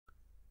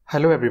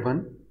Hello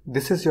everyone,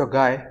 this is your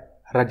guy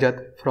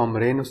Rajat from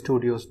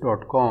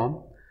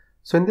RenoStudios.com.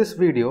 So in this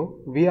video,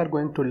 we are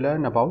going to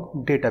learn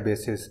about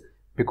databases,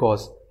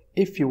 because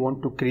if you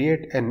want to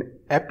create an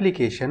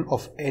application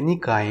of any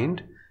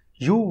kind,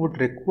 you would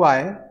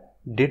require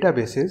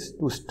databases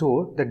to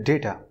store the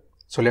data.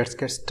 So let's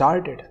get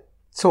started.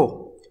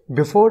 So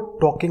before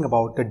talking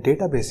about the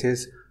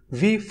databases,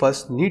 we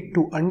first need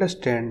to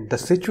understand the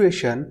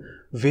situation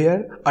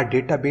where a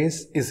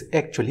database is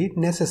actually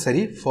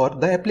necessary for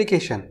the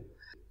application.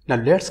 Now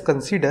let's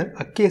consider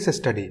a case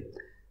study.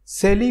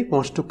 Sally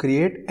wants to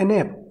create an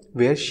app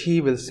where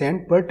she will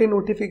send birthday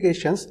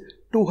notifications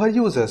to her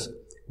users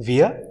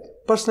via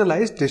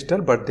personalized digital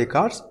birthday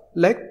cards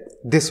like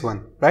this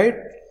one, right?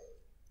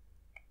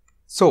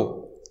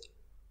 So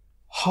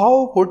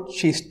how would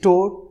she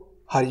store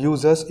her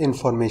users'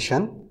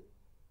 information,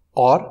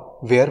 or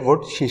where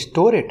would she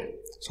store it?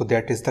 So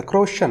that is the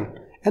question,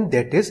 and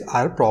that is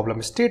our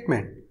problem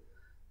statement.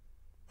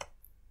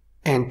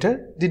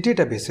 Enter the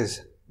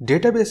databases.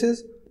 Databases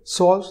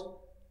solves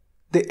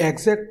the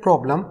exact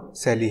problem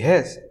Sally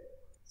has.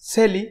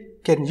 Sally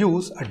can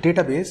use a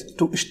database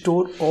to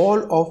store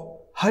all of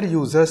her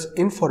users'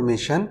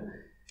 information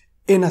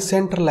in a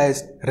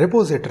centralized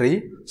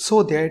repository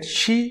so that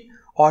she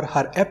or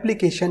her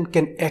application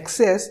can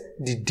access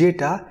the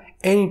data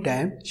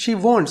anytime she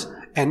wants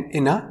and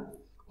in an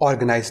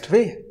organized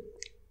way.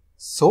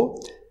 So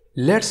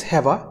let's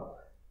have a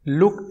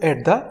look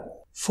at the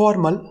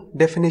formal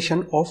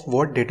definition of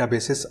what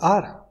databases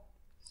are.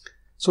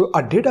 So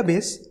a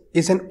database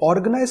is an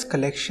organized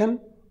collection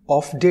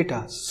of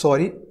data.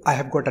 Sorry, I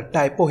have got a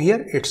typo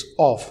here, it's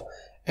off,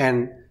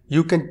 and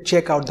you can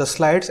check out the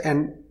slides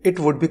and it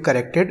would be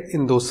corrected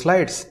in those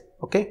slides,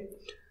 okay?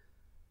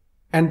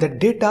 And the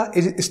data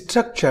is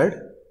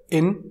structured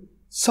in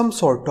some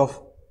sort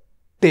of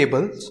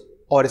tables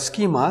or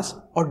schemas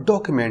or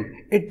document.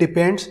 It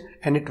depends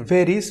and it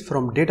varies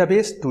from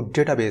database to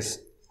database,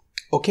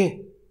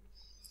 okay?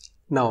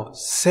 Now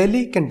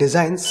Sally can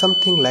design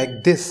something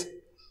like this,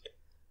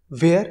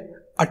 where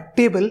a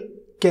table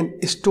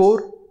can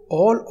store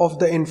all of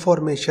the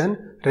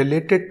information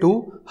related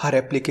to her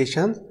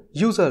application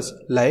users,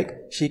 like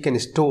she can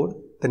store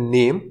the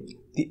name,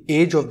 the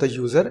age of the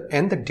user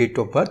and the date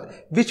of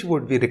birth, which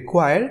would be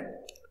required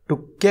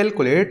to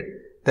calculate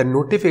the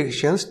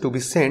notifications to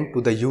be sent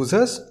to the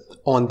users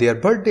on their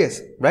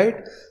birthdays, right?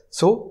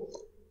 So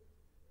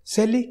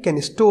Sally can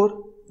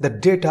store the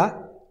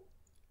data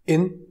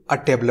in a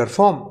tabular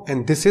form,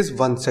 and this is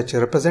one such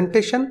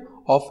representation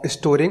of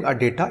storing a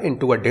data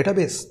into a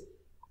database.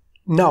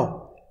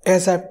 Now,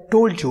 as I've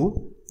told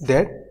you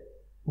that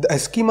the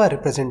schema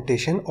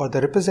representation or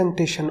the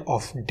representation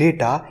of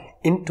data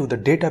into the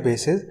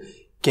databases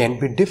can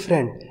be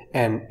different,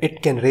 and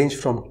it can range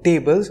from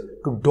tables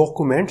to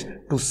documents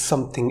to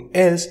something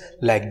else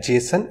like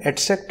JSON,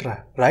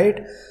 etc.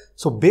 Right?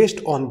 So based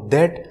on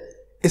that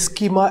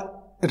schema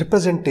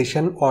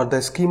representation or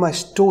the schema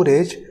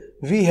storage,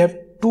 we have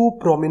two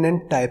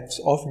prominent types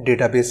of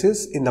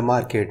databases in the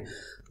market.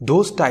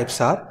 Those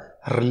types are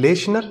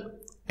relational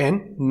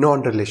and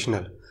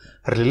non-relational.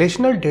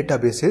 Relational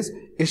databases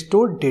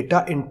store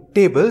data in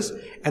tables,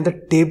 and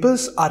the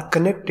tables are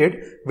connected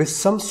with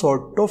some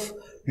sort of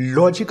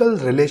logical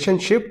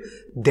relationship.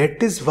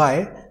 That is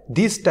why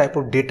these type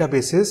of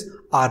databases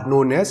are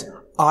known as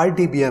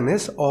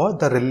RDBMS, or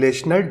the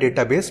Relational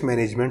Database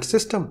Management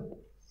System.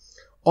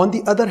 On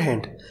the other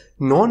hand,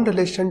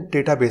 non-relational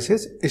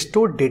databases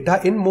store data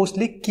in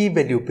mostly key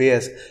value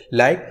pairs,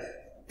 like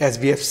as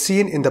we have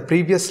seen in the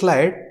previous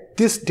slide.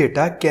 This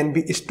data can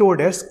be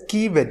stored as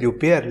key value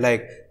pair,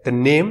 like the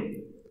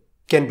name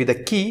can be the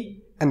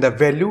key and the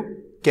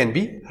value can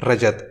be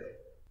Rajat.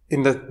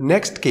 In the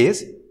next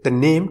case, the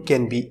name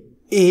can be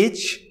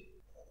age,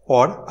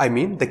 or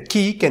the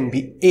key can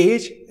be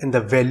age and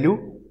the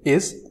value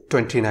is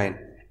 29,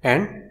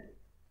 and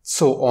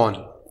so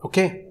on,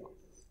 okay?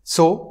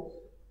 So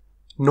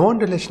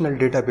non-relational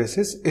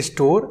databases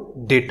store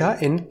data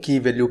in key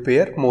value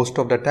pair most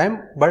of the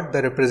time, but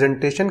the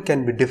representation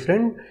can be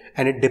different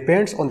and it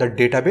depends on the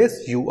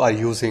database you are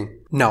using.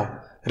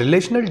 Now,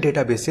 relational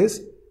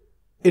databases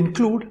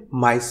include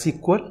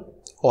MySQL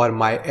or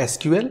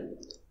MySQL,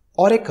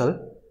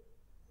 Oracle,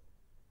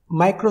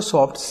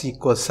 Microsoft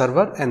SQL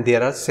Server, and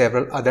there are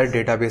several other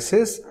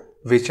databases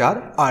which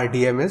are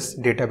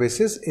RDBMS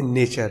databases in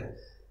nature.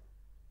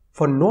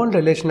 For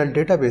non-relational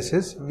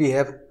databases, we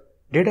have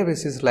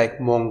databases like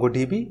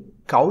MongoDB,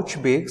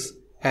 Couchbase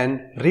and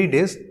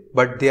Redis,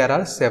 but there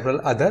are several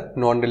other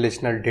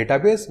non-relational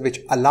databases which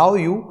allow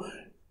you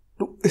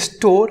to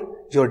store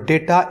your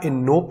data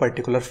in no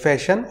particular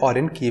fashion or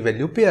in key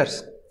value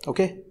pairs,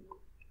 okay?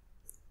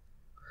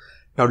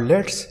 Now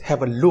let's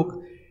have a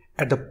look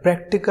at the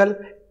practical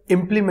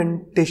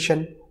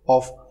implementation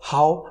of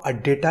how a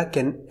data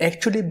can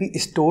actually be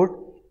stored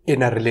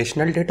in a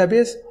relational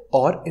database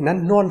or in a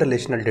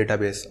non-relational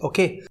database,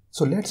 okay?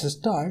 So let's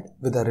start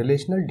with a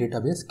relational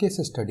database case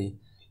study.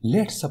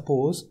 Let's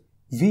suppose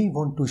we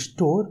want to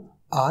store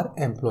our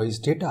employees'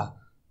 data.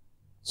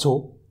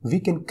 So we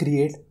can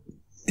create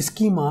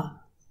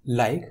schema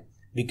Like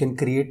we can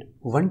create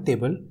one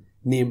table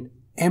named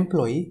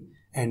employee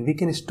and we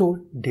can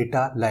store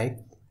data like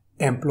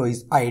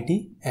employee's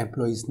ID,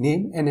 employee's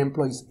name and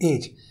employee's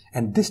age,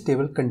 and this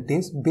table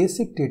contains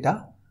basic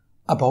data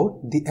about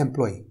the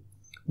employee.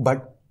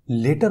 But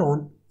later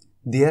on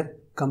there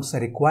comes a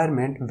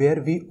requirement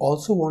where we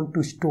also want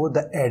to store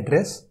the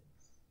address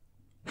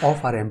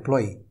of our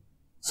employee.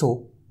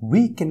 So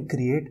we can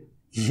create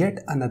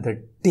yet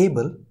another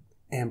table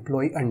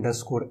employee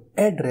underscore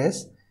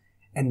address,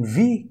 and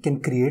we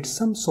can create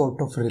some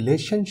sort of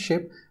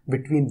relationship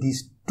between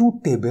these two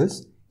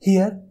tables.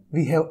 Here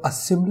we have a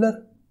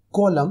similar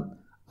column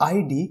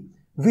ID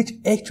which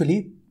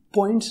actually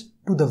points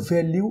to the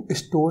value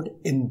stored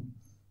in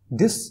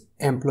this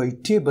employee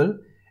table,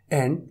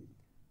 and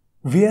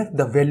where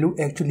the value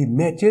actually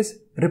matches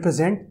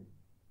represent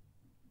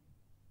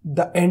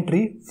the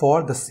entry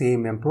for the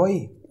same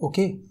employee.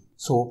 Okay,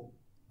 so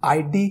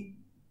ID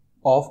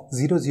of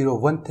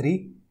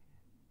 0013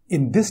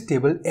 in this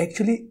table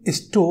actually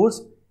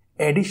stores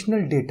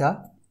additional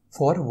data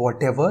for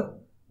whatever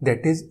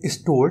that is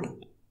stored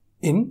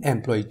in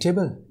employee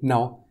table.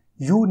 Now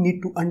you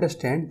need to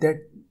understand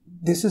that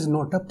this is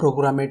not a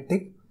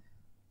programmatic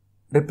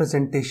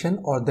representation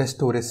or the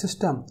storage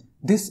system.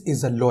 This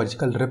is a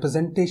logical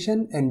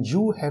representation, and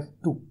you have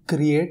to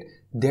create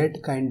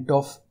that kind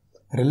of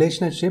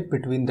relationship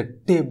between the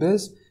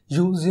tables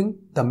using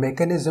the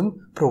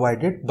mechanism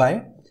provided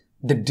by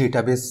the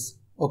database.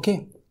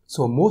 Okay,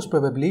 so most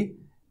probably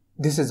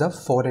this is a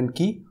foreign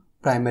key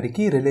primary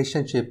key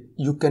relationship.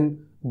 You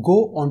can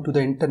go onto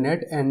the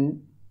internet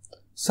and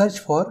search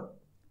for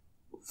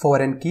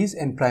foreign keys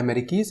and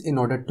primary keys in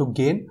order to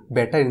gain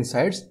better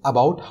insights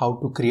about how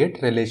to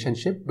create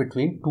relationship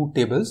between two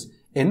tables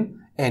in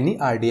any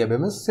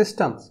RDBMS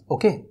systems.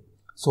 Okay,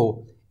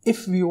 so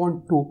if we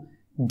want to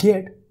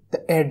get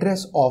the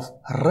address of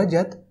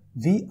Rajat,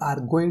 we are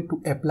going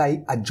to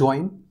apply a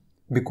join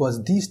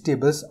because these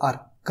tables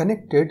are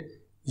connected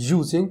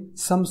using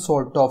some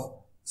sort of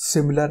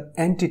similar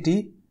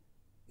entity.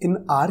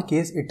 In our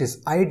case it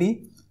is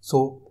ID,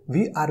 so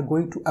we are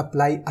going to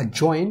apply a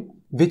join,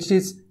 which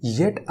is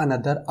yet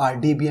another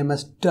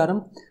RDBMS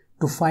term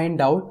to find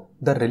out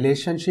the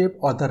relationship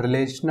or the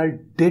relational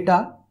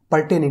data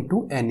pertaining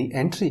to any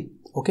entry.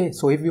 Okay,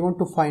 so if we want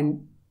to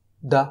find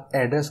the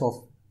address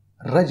of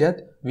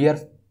Rajat,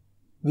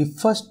 we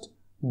first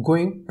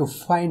going to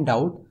find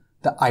out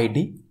the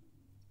ID,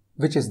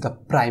 which is the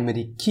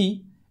primary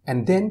key,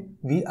 and then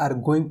we are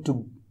going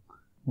to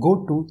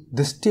go to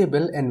this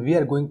table and we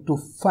are going to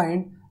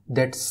find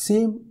that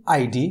same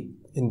ID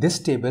in this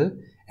table,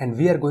 and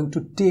we are going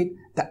to take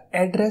the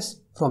address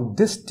from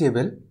this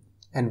table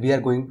and we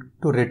are going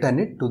to return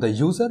it to the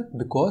user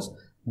because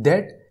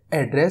that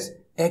address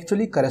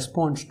actually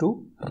corresponds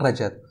to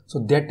Rajat. So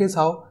that is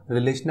how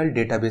relational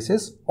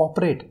databases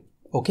operate.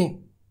 Okay.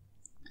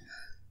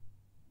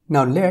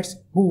 Now let's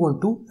move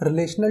on to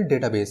relational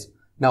database.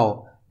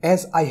 Now,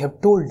 as I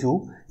have told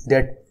you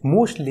that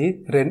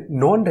mostly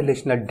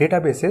non-relational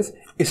databases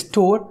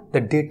store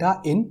the data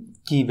in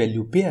key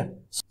value pair.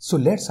 So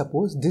let's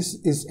suppose this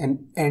is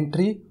an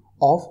entry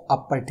of a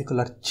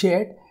particular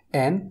chat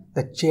and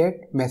the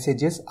chat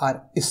messages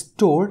are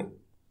stored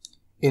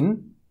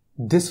in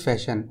this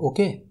fashion.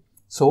 Okay,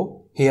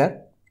 so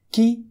here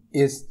key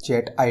is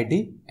chat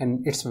ID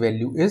and its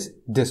value is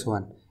this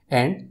one,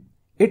 and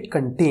it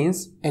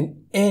contains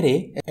an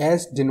array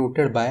as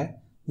denoted by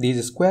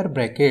these square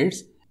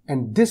brackets,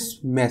 and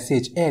this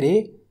message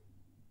array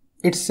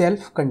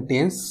itself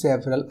contains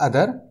several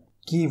other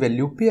key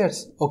value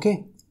pairs.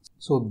 Okay,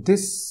 so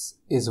this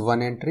is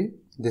one entry,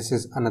 this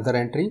is another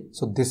entry,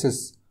 so this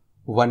is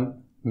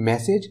one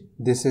message,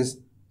 this is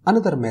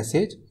another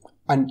message,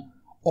 and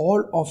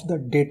all of the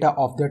data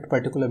of that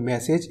particular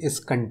message is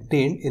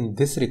contained in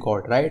this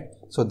record, right?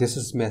 So this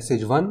is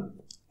message 1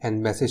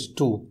 and message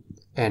 2,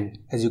 and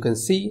as you can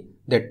see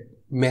that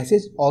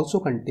message also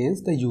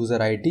contains the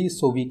user ID,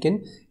 so we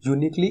can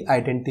uniquely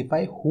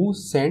identify who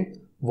sent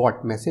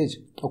what message.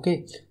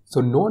 Okay, so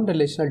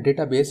non-relational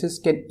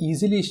databases can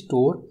easily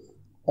store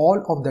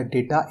all of the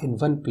data in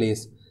one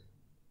place.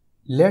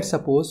 Let's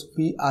suppose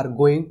we are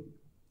going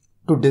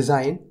to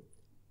design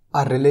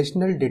a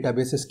relational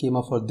database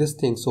schema for this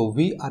thing. So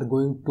we are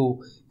going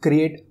to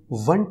create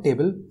one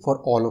table for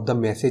all of the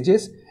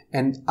messages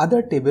and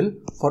other table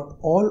for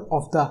all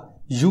of the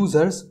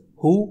users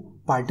who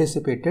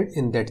participated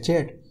in that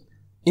chat.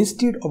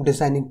 Instead of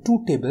designing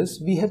two tables,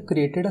 we have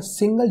created a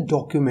single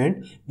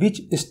document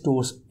which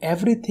stores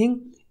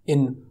everything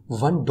in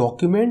one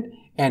document,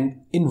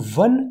 and in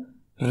one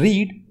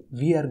read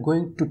we are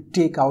going to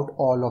take out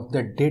all of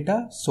the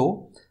data,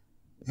 so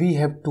we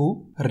have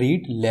to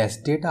read less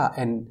data.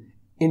 And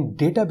in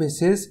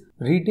databases,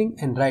 reading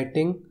and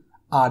writing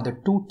are the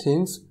two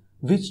things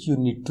which you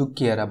need to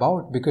care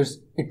about, because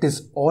it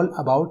is all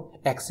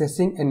about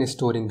accessing and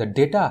storing the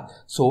data.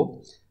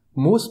 So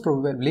most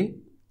probably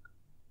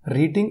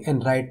reading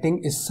and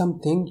writing is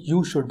something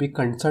you should be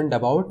concerned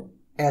about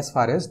as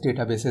far as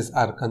databases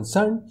are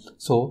concerned.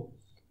 So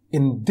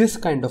in this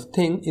kind of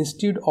thing,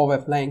 instead of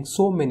applying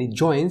so many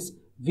joins,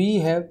 we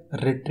have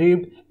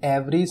retrieved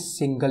every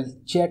single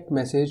chat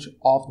message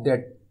of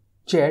that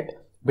chat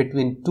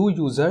between two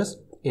users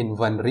in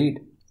one read,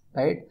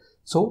 right?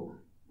 So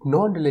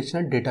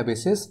non-relational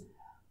databases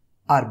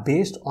are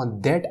based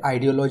on that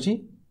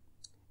ideology,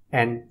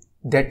 and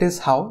that is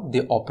how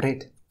they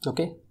operate.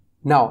 Okay,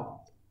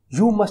 now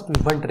you must be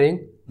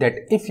wondering that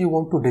if you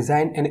want to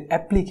design an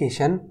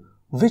application,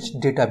 which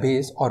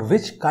database or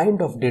which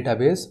kind of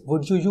database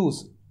would you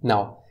use?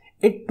 Now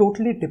it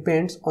totally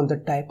depends on the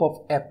type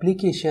of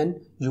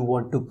application you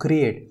want to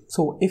create.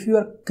 So if you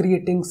are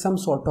creating some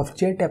sort of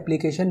chat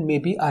application,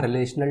 maybe a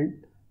relational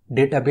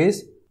database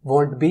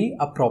won't be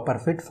a proper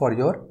fit for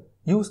your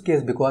use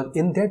case, because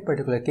in that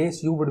particular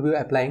case you would be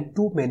applying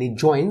too many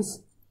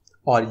joins,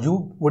 or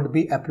you would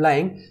be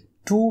applying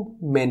too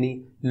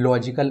many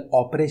logical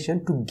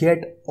operations to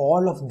get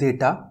all of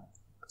data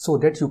so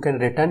that you can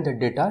return the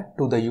data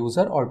to the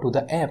user or to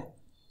the app.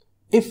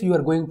 If you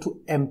are going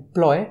to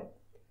employ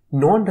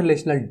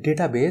non-relational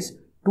database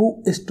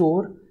to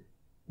store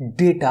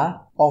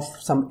data of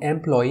some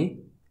employee,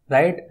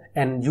 right,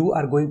 and you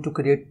are going to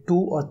create 2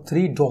 or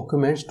 3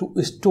 documents to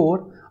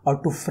store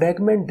or to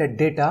fragment the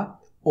data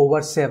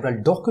over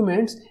several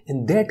documents,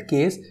 in that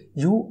case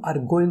you are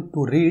going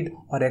to read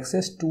or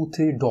access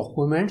 2-3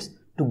 documents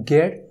to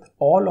get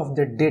all of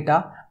the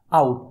data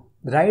out,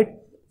 right?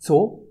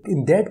 So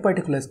in that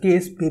particular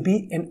case,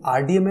 maybe an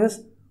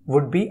RDBMS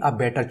would be a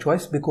better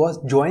choice, because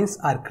joins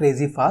are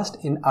crazy fast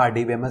in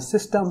RDBMS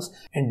systems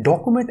and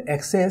document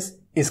access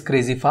is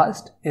crazy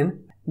fast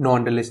in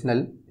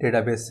non-relational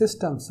database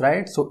systems,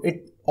 right? So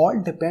it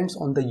all depends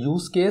on the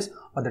use case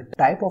or the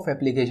type of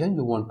application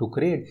you want to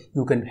create.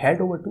 You can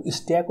head over to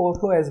Stack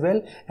Overflow as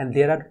well, and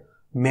there are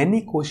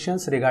many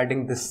questions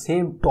regarding the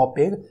same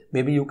topic.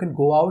 Maybe you can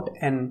go out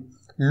and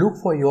look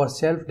for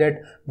yourself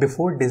that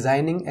before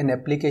designing an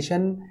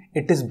application,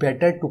 it is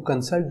better to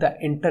consult the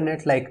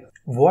internet, like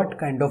what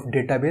kind of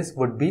database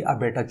would be a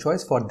better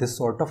choice for this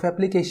sort of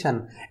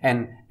application.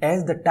 And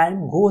as the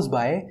time goes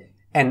by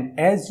and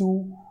as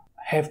you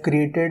have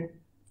created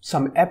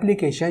some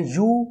application,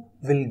 you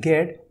will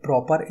get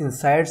proper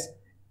insights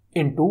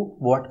into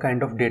what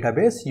kind of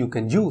database you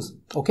can use.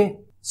 Okay,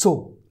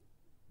 so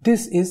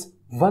this is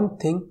one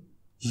thing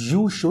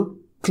you should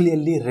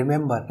clearly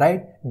remember,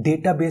 right?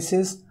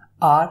 Databases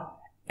are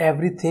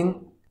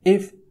everything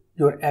if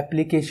your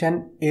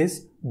application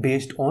is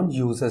based on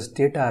users'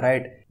 data,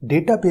 right?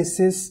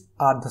 Databases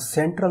are the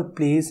central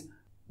place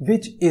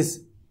which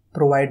is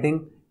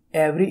providing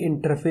every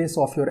interface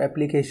of your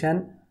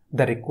application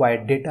the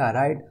required data,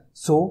 right?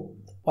 So,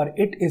 or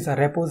it is a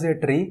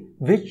repository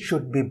which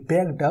should be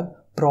backed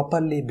up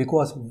properly,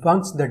 because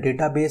once the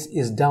database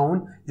is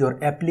down,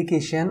 your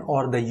application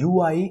or the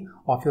UI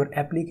of your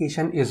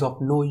application is of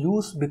no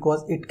use,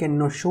 because it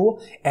cannot show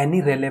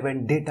any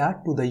relevant data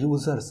to the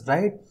users,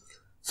 right?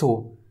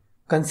 So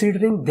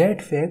considering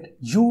that fact,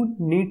 you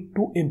need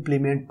to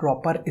implement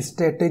proper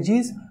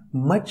strategies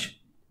much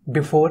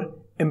before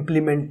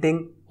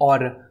implementing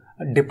or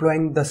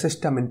deploying the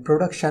system in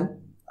production,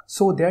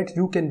 so that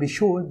you can be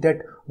sure that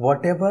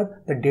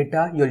whatever the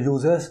data your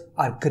users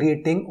are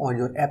creating on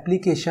your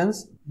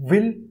applications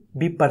will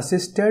be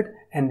persisted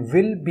and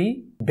will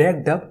be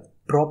backed up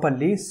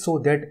properly, so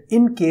that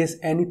in case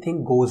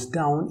anything goes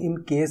down,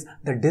 in case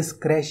the disk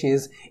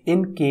crashes,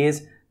 in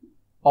case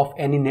of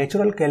any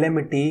natural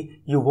calamity,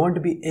 you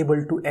won't be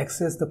able to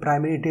access the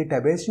primary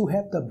database. You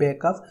have the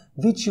backup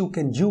which you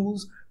can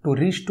use to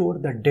restore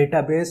the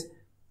database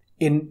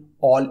in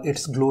all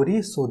its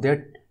glory, so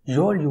that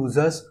your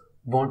users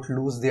won't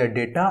lose their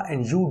data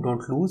and you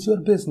don't lose your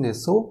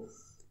business. So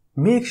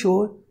make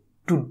sure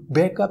to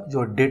back up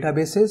your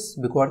databases,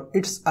 because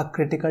it's a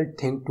critical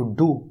thing to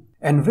do.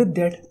 And with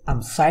that,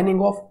 I'm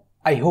signing off.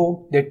 I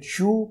hope that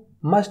you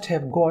must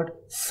have got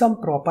some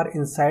proper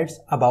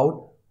insights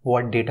about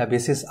what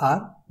databases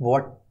are,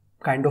 what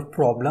kind of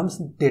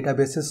problems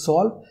databases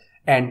solve,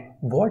 and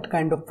what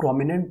kind of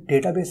prominent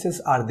databases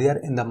are there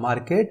in the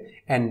market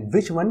and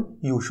which one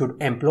you should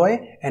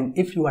employ, and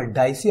if you are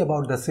dicey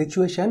about the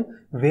situation,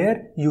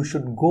 where you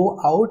should go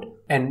out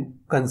and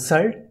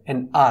consult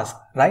and ask,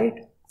 right?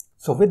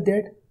 So with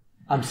that,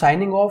 I'm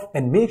signing off,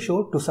 and make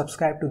sure to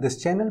subscribe to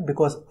this channel,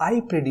 because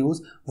I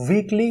produce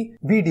weekly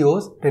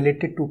videos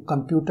related to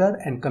computer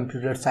and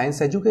computer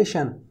science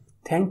education.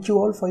 Thank you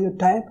all for your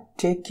time.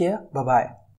 Take care. Bye-bye.